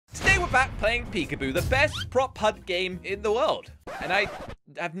back playing Peekaboo, the best prop hunt game in the world. And I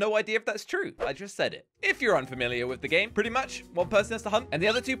have no idea if that's true. I just said it. If you're unfamiliar with the game, pretty much one person has to hunt and the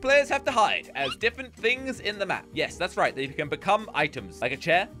other two players have to hide as different things in the map. Yes, that's right. They can become items. Like a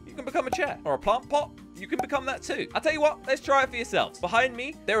chair, you can become a chair. Or a plant pot, you can become that too. I'll tell you what, let's try it for yourselves. Behind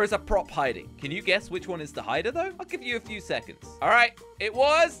me, there is a prop hiding. Can you guess which one is the hider though? I'll give you a few seconds. All right, it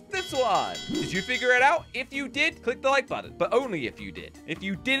was this one. Did you figure it out? If you did, click the like button, but only if you did. If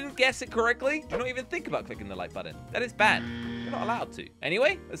you didn't guess it correctly, do not even think about clicking the like button. That is bad. You're not allowed to.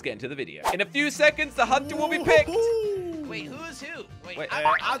 Anyway, let's get into the video. In a few seconds, the hunter will be picked. Wait, who's who? Wait,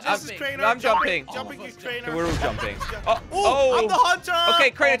 I'm jumping. Jumping is Crainer. Okay, we're all jumping. I'm the hunter.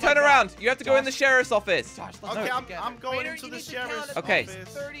 Okay, Crainer, turn around. You have to go in the sheriff's office. Okay, I'm going into the sheriff's Okay. office.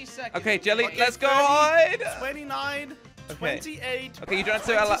 30 seconds. Okay, Jelly, Okay, let's go 30, hide. 29, 28. Okay, you don't have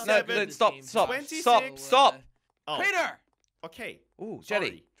to allow. No, stop. 26. Stop. Oh, Crainer! okay. Ooh, Sorry.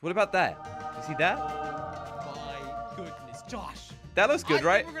 Jelly, what about that? You see that? My goodness, Josh. That looks good,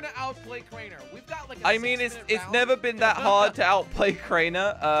 right? I think we're gonna outplay Crainer. We've got like a I mean, it's 6-minute round. never been that hard to outplay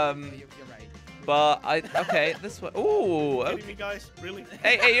Crainer. You're right. But okay, this one. Ooh. Kidding me, guys? Really?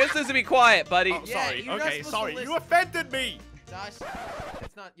 Hey, you're supposed to be quiet, buddy. Oh, Yeah, sorry. you're not Okay, supposed sorry. to listen. You offended me. Josh,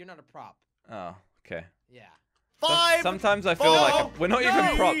 you're not a prop. Oh, okay. Yeah. 5. Sometimes I feel like we're not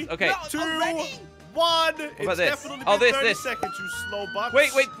even props. Okay. No. 2, Already? 1. about It's this? definitely Oh, been this, 30 this. seconds, you slow butts.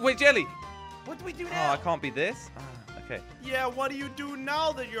 Wait, Jelly. What do we do Oh, now? I can't be this. Okay. Yeah, what do you do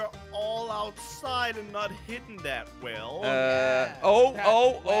now that you're all outside and not hitting that well? yeah. Oh.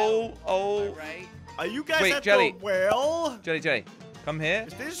 All right. Are you guys Wait, at Jelly. the well? Jelly, come here.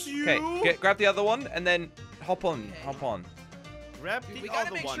 Is this you? Okay, grab the other one and then hop on. Okay. Hop on. Grab Dude, the we gotta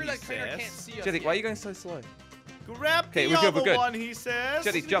other make one, sure he that Crainer says. can't see us. Jelly, yet. why are you going so slow? Grab Okay, the we're good, other we're good. one, he says.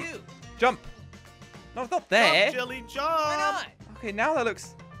 Jelly, What jump. do we do? Jump. No, it's not there. Jump, Jelly, jump. Why not? Okay, now that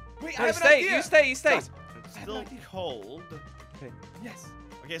looks. Wait, No, I have an stay. idea. You stay. It's still cold. Okay. Yes.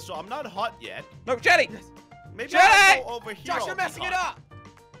 Okay, so I'm not hot yet. No, Jelly. Maybe Jelly! I'll go over here. Josh, I'll you're be messing it hot. up.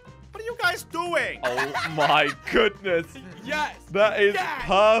 What are you guys doing? Oh my goodness. Yes. That is Yes!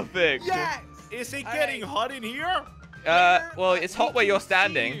 perfect. Yes. Is it All getting right. hot in here? Well, it's hot where you're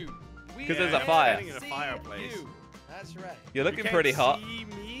standing. 'Cause there's a Yeah, fire. standing in a fireplace. That's right. You're You looking can't pretty hot. see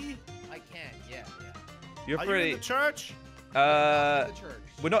me? I can. Yeah. You're Are you pretty. in the church? The church.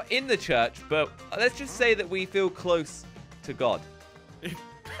 We're not in the church, but let's just say that we feel close to God.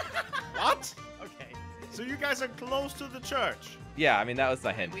 What? Okay. So you guys are close to the church. Yeah, I mean, that was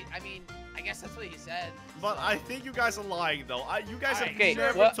the hint. I mean, I guess that's what he said. But I think you guys are lying, though. You guys have Okay,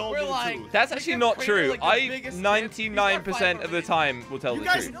 never what? told We're me the lying. truth. That's We actually give not Crainer, true. like, the I biggest 99% of the time will tell You the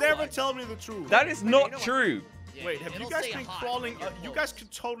guys truth. never what? tell me the truth. That is Wait, you not know what? true. Yeah, Wait, have you it'll guys say been hot crawling? when you're You guys close.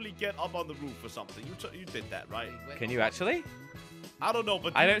 could totally get up on the roof or something. You did that, right? Wait, Can you actually? I don't know,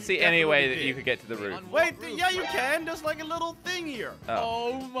 but I you don't see any way that definitely you did. could get to the roof. On what Wait, roof? yeah, you can. There's like a little thing here.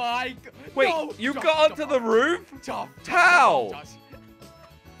 Oh. Oh my god. Wait, no, you jump, got jump onto the off. roof? Jump. How? Josh.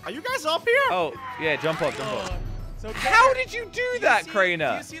 Are you guys up here? Oh, yeah, jump off, jump off. So How did you do that, Do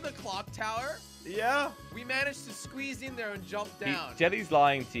Crainer? you see the clock tower? Yeah. We managed to squeeze in there and jump down. Jelly's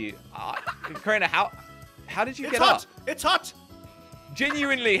lying to you. Crainer, how did you It's get hot. up? It's hot.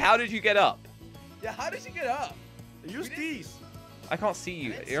 Genuinely, how did you get up? Yeah, how did you get up? Use didn't- these. I can't see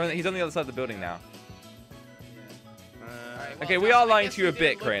you. He's on the other side of the building now. Alright, well, Okay, we Josh, are I lying guess to you a we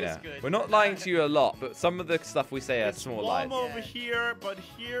bit, didn't look as Crainer. good. We're not lying to you a lot, but some of the stuff we say are It's small warm lies. over Yeah. here, but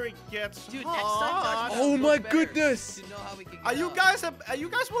here it gets Dude, hot. next time, Josh, Oh we'll my look better goodness. to know how we can get Are you up.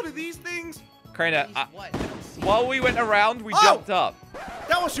 guys one of these things? Crainer, These what? I don't see while it. we went around, we Oh! jumped up.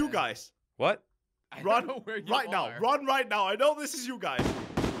 That was you guys. What? I don't Run know where you right now. are. Run right now. I know this is you guys.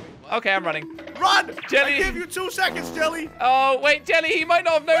 What? Okay, I'm running. Run! Jelly. I gave you 2 seconds, Jelly. Oh, wait, Jelly, he might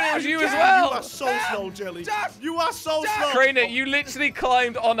not have known it was you as You well. are so slow, Jelly. Josh! You are so Josh! slow. Crainer, you literally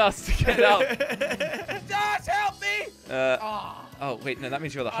climbed on us to get up. Josh, help me! Ah, Oh, wait, no, that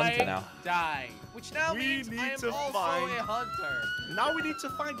means you're the hunter I now. died. Which now We means I need am to also find- a hunter. Now we need to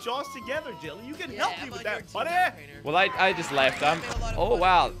find Jaws together, Jelly. You can Yeah, help me I'm with on that, your team, buddy. Crainer. Well, I just left. I made a lot of Oh, fun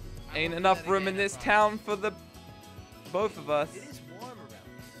wow. with you. I Ain't won't enough do that room again, in this I promise. town for the both of us. It is warm around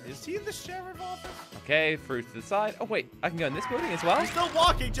here. Is he in the sheriff office? Okay, through to the side. Oh, wait, I can go in this building as well? He's still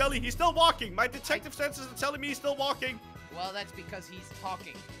walking, Jelly. He's still walking. My detective senses are telling me he's still walking. Well, that's because he's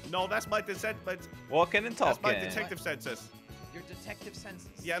talking. No, that's my Walking and That's my talking. detective senses. Your detective senses.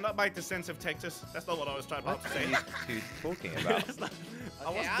 Yeah, not my defensive Texas. That's not what I was trying What to are say. you two talking about? That's not- I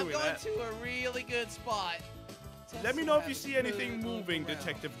Okay, wasn't I'm doing going that. to a really good spot. Let me know if you see anything moving, around.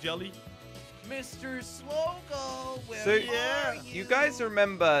 Detective Jelly. Mr. Slogo, where So, are You guys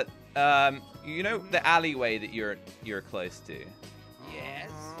remember, you know the alleyway that you're close to? Yes.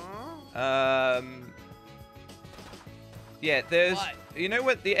 Yeah, there's... What? You know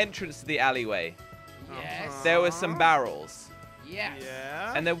what? The entrance to the alleyway. Yes. There were some barrels. Yes.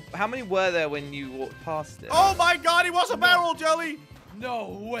 Yeah. And how many were there when you walked past it? Oh my God, he was a barrel, Jelly. No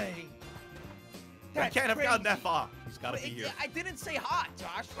way. He can't have gotten that far. He's got to But be here. I didn't say hot,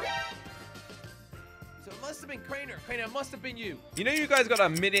 Josh. So it must have been Craner. Craner, it must have been you. You know you guys got a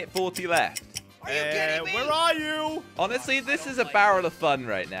minute 40 left. Are you kidding me? Where are you? Honestly, this is a barrel of fun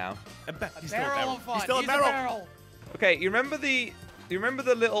right now. He's A barrel of fun. He's still a He's barrel. Okay, you remember the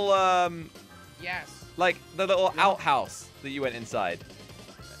little Yes. like the little outhouse that you went inside?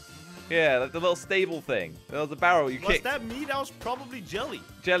 Yeah, like the little stable thing. There was a barrel you Was kicked. that me? That was probably Jelly.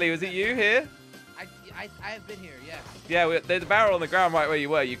 Jelly, was it you here? I have been here, yes. Yeah, there's a barrel on the ground right where you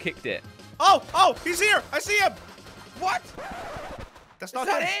were. You kicked it. Oh, he's here. I see him. What? That's It's not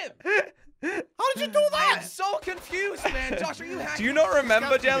not him. him. How did you do that? I'm so confused, man. Josh, are you hacking? Do you not remember,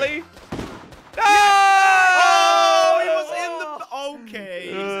 got to be. Jelly? Oh, he was in the... Okay.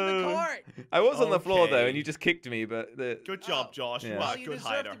 He's in the cart. I was on the floor though, Okay. and you just kicked me. But Good job, Josh. Yeah. You are Well, a you good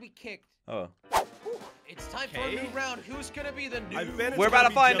deserve hider. to be kicked. oh, It's time for a Okay. new round. Who's gonna be the new? I bet it's We're about gonna to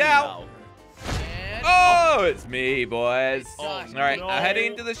be find Jelly out. now. And oh, it's me, boys. Oh, All right, no. I'm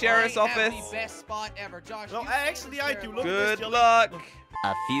heading to the sheriff's I have office. the best spot ever, Josh. No, you actually, stay I in the do. sheriff Look at office. this, Good Jelly. luck.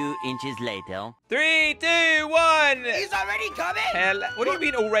 A few inches later. 3, 2, 1. He's already coming. Hell, what do you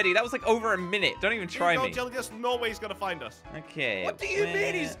mean already? That was like over a minute. Don't even try Here you me. go, Jelly. There's no way he's gonna find us. Okay. What do you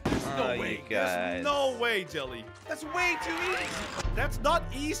mean he's- there's no Oh, way. you guys. There's no way, Jelly. That's way too easy. That's not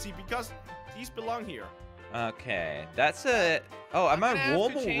easy because these belong here. Okay, that's a. Oh, am I'm gonna I have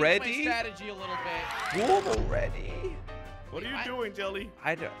warm to change my already? strategy a little bit. Warm already? What are you What? doing, Jelly?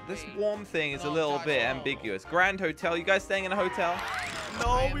 I don't. This Wait. warm thing is a No, little Josh, bit no. ambiguous. Grand Hotel. You guys staying in a hotel? No,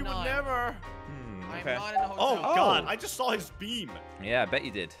 I am we would not. never. I'm Okay. not in a Oh, hotel. God. I just saw his beam. Yeah, I bet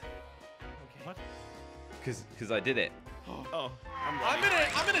you did. Okay. What? Cause I did it. Oh, I'm I'm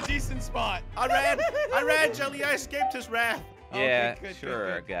running. in a decent spot. I ran, Jelly. I escaped his wrath. Okay, Yeah, good, good,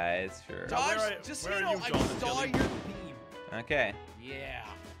 sure, good. guys, sure. Josh, where are- just so where you are know, you, I Josh, saw Jelly? your beam. Okay. Yeah.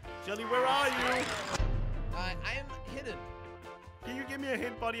 Jelly, where are you? I am hidden. Can you give me a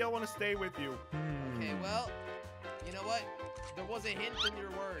hint, buddy? I want to stay with you. Okay, well, you know what? There was a hint in your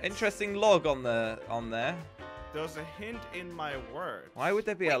words. Interesting log on there. There's a hint in my word. Why would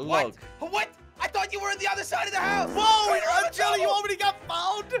there be Wait, a log? What? What? I thought you were on the other side of the house. Whoa, Wait, you're in Jelly, you trouble. already got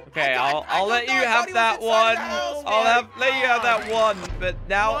found. Okay, I I'll don't let you know, I have thought he was that inside one. the house, I'll man. let you have that one. But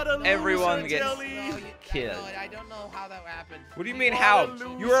now What a loser, everyone gets Jelly. No, killed. no, I don't know how that happened. What do you mean What how?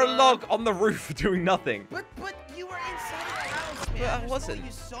 a You were a loser. log on the roof doing nothing. But you were inside of the house, man. But I There's no wasn't. way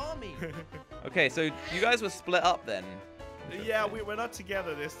you saw me. Okay, so you guys were split up then. Yeah, we're not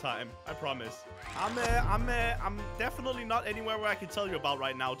together this time. I promise. I'm definitely not anywhere where I can tell you about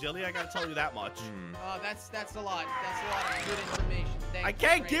right now, Jelly. I gotta tell you that much. Oh, that's a lot. That's a lot of good information. Thank I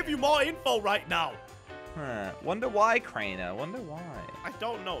can't give you more info right now. Huh. Wonder why, Craner. Wonder why. I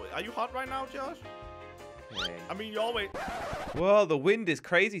don't know. Are you hot right now, Josh? Okay. I mean, you always. Whoa, the wind is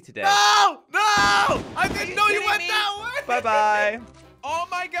crazy today. No! No! I didn't you know you kidding went me? that way. Bye-bye. Oh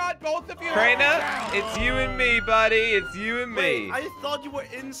my God, both of you. Craner, it's you and me, buddy. It's you and me. Wait, I thought you were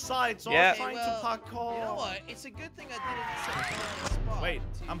inside, so I Yeah. was trying to parkour. You know what? It's a good thing I didn't set my spot. Wait,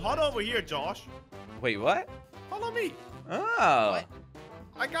 to, I'm hot over here, Josh. Wait, what? Follow me. Oh. What?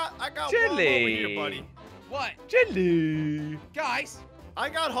 I got warm over Jelly. here, buddy. What? Jelly. Guys, I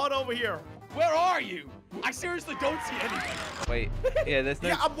got hot over here. where are you? I seriously don't see anybody. Wait. Yeah, there's no...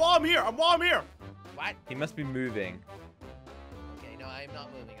 Yeah, I'm warm here. I'm warm here. What? He must be moving. Okay, no, I'm not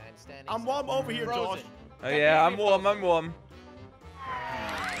moving. I'm standing. I'm warm over here, Frozen. Josh. Oh, yeah, I'm warm. I'm warm.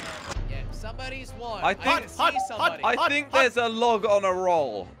 Yeah, somebody's won. I I think- can see somebody. I think there's a log on a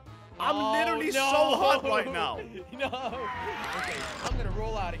roll. I'm Oh, literally so no. hot right now. No. Okay, I'm gonna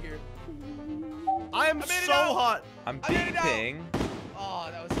roll out of here. I am I made it so out. hot. I'm I made it out. beeping. Oh,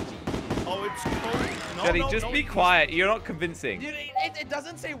 that was genius. Oh, it's cold. No, Jelly, no, just no, be quiet. You're not convincing. Dude, it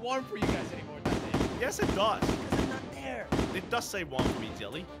doesn't say warm for you guys anymore, does it? Yes, it does. Because I'm not there. It does say warm for me,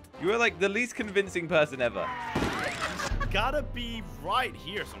 Jelly. You are like the least convincing person ever. Gotta be right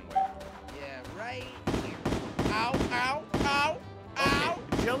here somewhere. Yeah, right here. Ow, ow, ow, ow.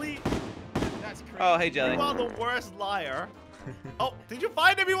 Okay, Jelly, That's crazy. Oh, hey, Jelly. you are the worst liar. Oh, did you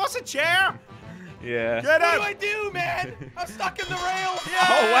find him? He wants a chair. Yeah. Get What him. do I do, man? I'm stuck in the rails.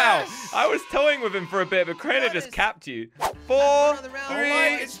 Oh, wow. Yes! I was toying with him for a bit, but Craner What just is- capped you. 4, Another round. 3,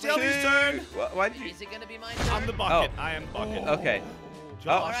 Alright, it's Jelly's 2. turn. Why did you... Is it gonna be my turn? I'm the bucket. Oh. I am the bucket. Okay.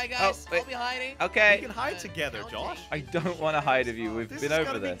 Josh, All right, guys. wait. I'll be hiding. we Okay. can hide together, Josh. I don't want to hide of you. We've This been is over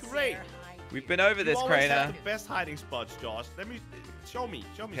gonna be this. great. We've been over You this, always Craner. have the best hiding spots, Josh. Let me. Show me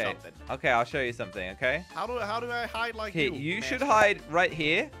something. Okay, I'll show you something, okay? How do I hide like Okay, you? you should master? hide right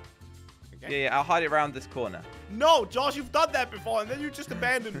here. Okay. Yeah, I'll hide it around this corner. No, Josh, you've done that before, and then you just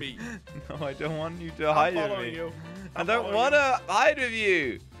abandoned me. No, I don't want you to hide I'm with following me. you. I don't want to hide with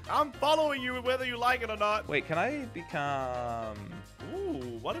you. I'm following you whether you like it or not. Wait, can I become...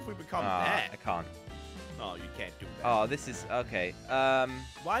 Ooh, what if we become I that? can't. No, you can't do that. Oh, this is... Okay.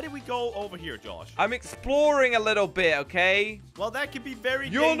 Why did we go over here, Josh? I'm exploring a little bit, okay? Well, that could be very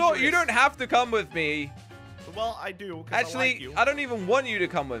You're not... You dangerous. don't have to come with me. Well, I do, 'cause Actually, I like you. I don't even want you to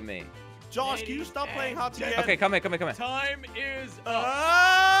come with me. Josh, can you stop playing hard to get? Okay, come here. Time is up.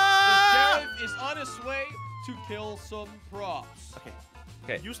 Ah! The sheriff is on his way to kill some props.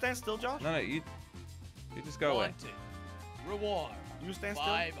 Okay. You stand still, Josh. No, you just go away. Wanted. Reward. You stand still.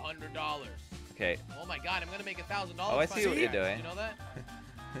 $500. Okay. Oh my God, I'm gonna make $1,000. Oh, I see what you're doing. You know that?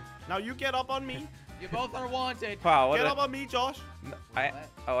 Now you get up on me. You both are wanted. Wow, what Get a- up on me, Josh. No,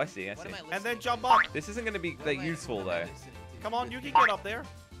 I see. What am I listening And then to? jump up. This isn't going to be What that am I- useful, what am I though. listening to? Come on, you can get up there.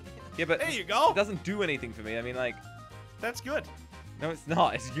 Yeah, but There you go. it doesn't do anything for me. I mean, like, That's good. no, it's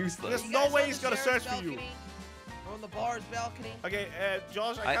not. It's useless. There's You no guys way on he's the gonna sheriff's search for you. balcony? Or on the bar's balcony? Okay,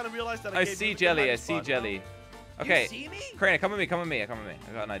 Josh, I kind of realized that I gave see you the jelly. I hiding see spot jelly. You Okay. see me? Crane, come with me. I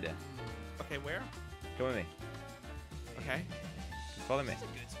got an idea. now. Okay, where? Come with me. Okay, Just follow me. That's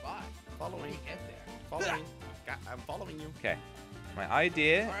a good spot. following. You get there. Following. I'm following you. Okay. My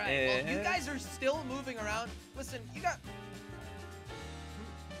idea All right. is... Well, you guys are still moving around. Listen, you got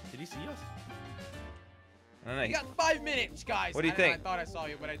Did he see us? I don't know. you got 5 minutes, guys. What do you I don't know, think? I thought I saw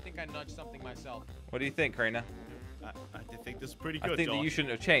you, but I think I nudged something myself. What do you think, Crane? I think this is pretty good, I think Josh. that you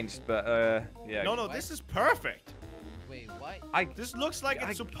shouldn't have changed, but yeah. No, What? this is perfect. Wait, what? This looks like I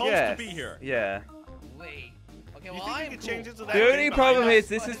it's supposed guess. to be here. Yeah. Wait. Okay, You well, think we I'm could cool. change it to that? The only thing problem behind is us?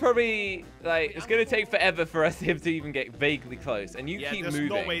 this is probably like it's gonna take forever for us him to even get vaguely close, and you Yeah, keep there's moving.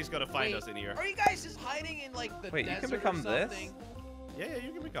 no way he's gonna find Wait, us in here. Are you guys just hiding in like the Wait, you desert can become or this? something? Yeah,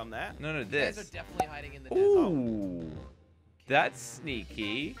 you can become that. No, You guys are this. definitely hiding in the desert. Ooh, that's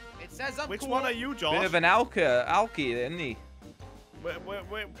sneaky. It says I'm Which cool. one are you, Josh? Bit of an alky, isn't he?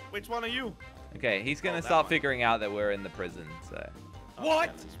 Which one are you? Okay, he's gonna that start one. figuring out that we're in the prison. So What? Yeah,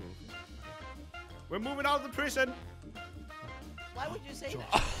 let's move. We're moving out of the prison. Why would you say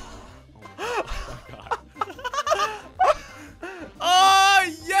that?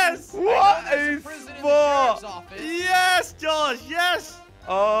 Oh, yes! what there's a is prison in the for? sheriff's office. Yes, Josh, yes!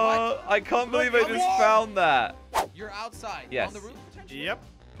 Oh, I can't believe I Look, just come on. found that. You're outside. Yes. On the roof, potentially? Yep.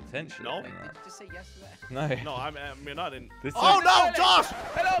 Potentially. No. hang Did on. you just say yes to that? No. No, we're not in. This Oh, is- no, Josh!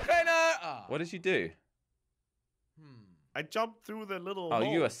 Hello, Crainer! What did you do? I jumped through the little Oh,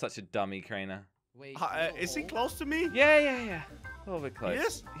 hole. you are such a dummy, Crainer. Wait. Is he close to me? Yeah. A little bit close.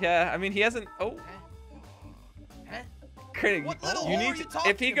 is? Yeah, I mean, he hasn't. Oh, Huh? Crainer, What you, little you hole need are you to.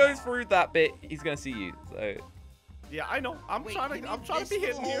 If he talking goes about? through that bit, he's gonna see you. So. Yeah, I know. I'm Wait, trying you to. I'm mean trying to this be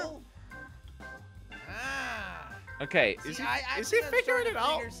hidden little here. hole? Ah. Okay. Is See, he- I is he actually am figuring starting it to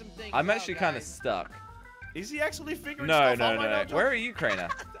out? figure some things I'm out, actually kind of guys. stuck. Is he actually figuring No, stuff no, out right now, no. Josh? Where are you, Crainer?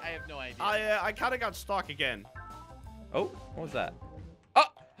 I have no idea. I kind of got stuck again. Oh, what was that? Oh,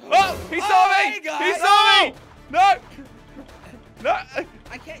 oh, he saw me! hey, He guys. saw me! No! No!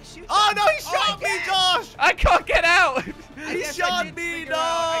 I can't shoot. Oh them. no, he shot me, can't. Josh! I can't get out! I He guess shot I did me, figure out-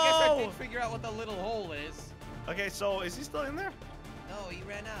 I guess I no. did figure out what the little hole is. Okay, so is he still in there? No, he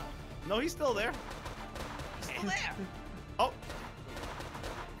ran out. No, he's still there. He's still there. Oh,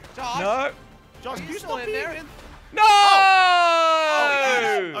 Josh. No! Josh, Are can you you still stop in being there? in? No!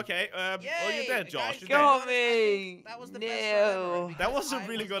 Oh, okay. Oh, Yay, you're dead, the Josh. guys You're Got dead. me! That was the best one ever. No. because That was a I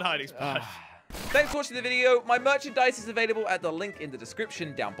really was good the hiding one- spot. Thanks for watching the video. My merchandise is available at the link in the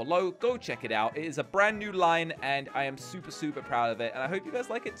description down below. Go check it out. It is a brand new line, and I am super, super proud of it, and I hope you guys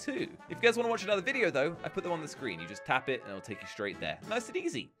like it too. If you guys want to watch another video, though, I put them on the screen. You just tap it, and it'll take you straight there. Nice and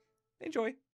easy. Enjoy.